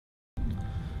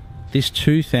This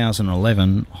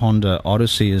 2011 Honda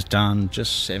Odyssey has done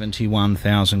just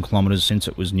 71,000 kilometres since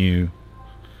it was new.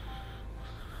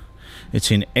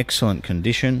 It's in excellent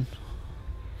condition.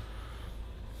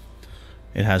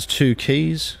 It has 2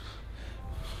 keys,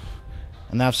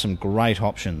 and they have some great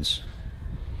options.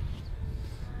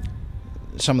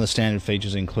 Some of the standard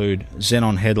features include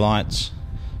xenon headlights,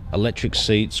 electric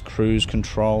seats, cruise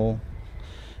control,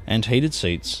 and heated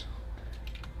seats.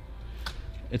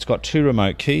 It's got 2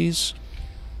 remote keys.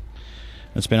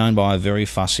 It's been owned by a very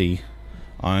fussy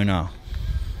owner.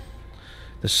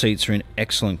 The seats are in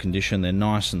excellent condition. They're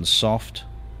nice and soft.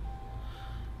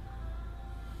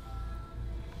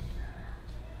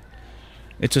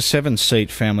 It's a 7-seat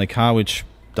family car, which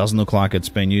doesn't look like it's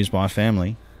been used by a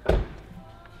family.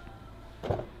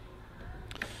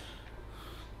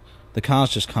 The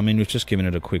car's just come in. We've just given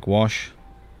it a quick wash.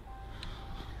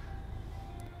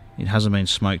 It hasn't been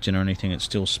smoked in or anything. It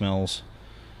still smells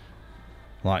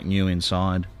like new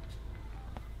inside,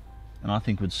 and I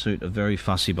think would suit a very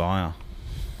fussy buyer.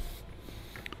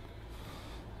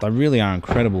 They really are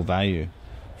incredible value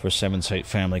for a 7-seat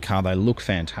family car. They look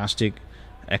fantastic,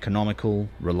 economical,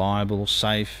 reliable,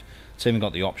 safe. It's even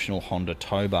got the optional Honda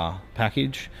tow bar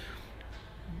package,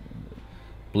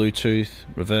 Bluetooth,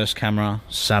 reverse camera,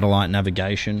 satellite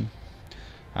navigation.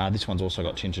 This one's also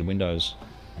got tinted windows.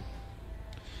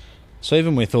 So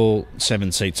even with all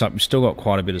 7 seats up, you've still got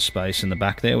quite a bit of space in the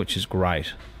back there, which is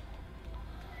great.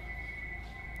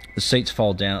 The seats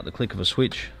fold down at the click of a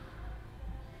switch.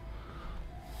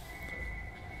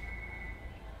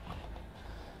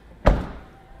 And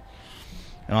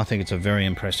I think it's a very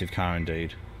impressive car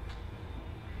indeed.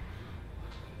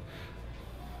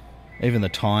 Even the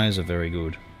tyres are very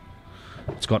good.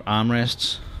 It's got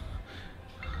armrests.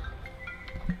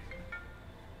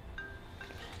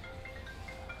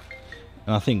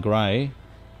 And I think grey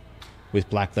with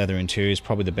black leather interior is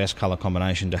probably the best colour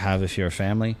combination to have if you're a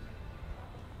family.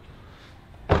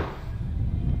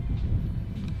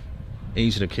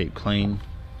 Easy to keep clean.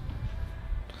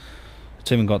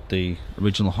 It's even got the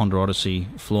original Honda Odyssey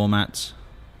floor mats.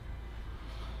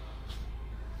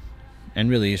 And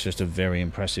really is just a very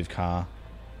impressive car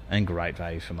and great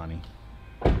value for money.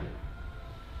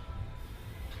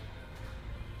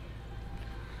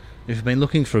 If you've been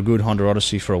looking for a good Honda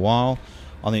Odyssey for a while,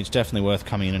 I think it's definitely worth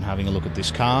coming in and having a look at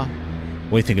this car.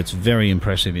 We think it's very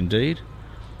impressive indeed.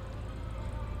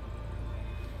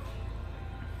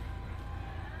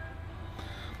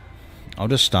 I'll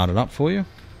just start it up for you.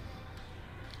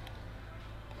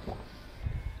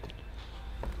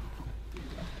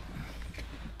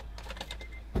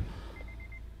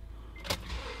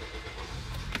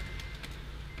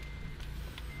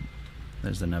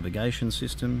 There's the navigation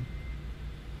system.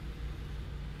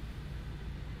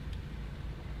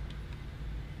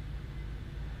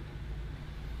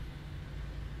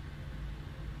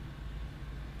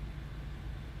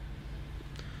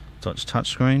 Touch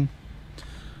touchscreen.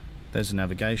 There's the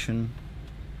navigation.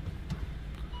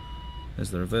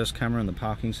 There's the reverse camera and the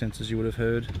parking sensors you would have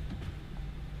heard.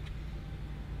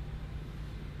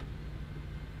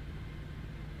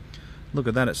 Look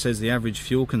at that, it says the average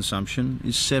fuel consumption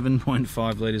is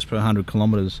 7.5 litres per 100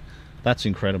 kilometres. That's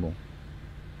incredible.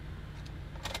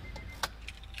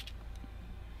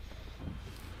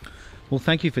 Well,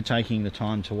 thank you for taking the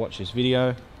time to watch this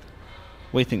video.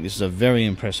 We think this is a very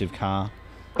impressive car.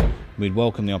 We'd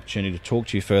welcome the opportunity to talk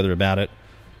to you further about it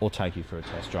or take you for a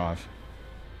test drive.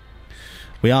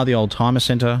 We are the Oldtimer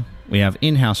Centre. We have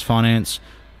in-house finance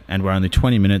and we're only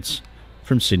 20 minutes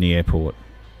from Sydney Airport.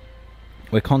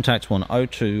 We're contact on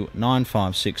 02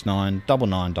 9569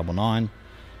 9999,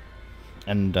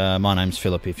 and my name's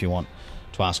Philip if you want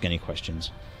to ask any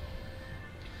questions.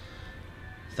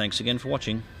 Thanks again for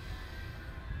watching.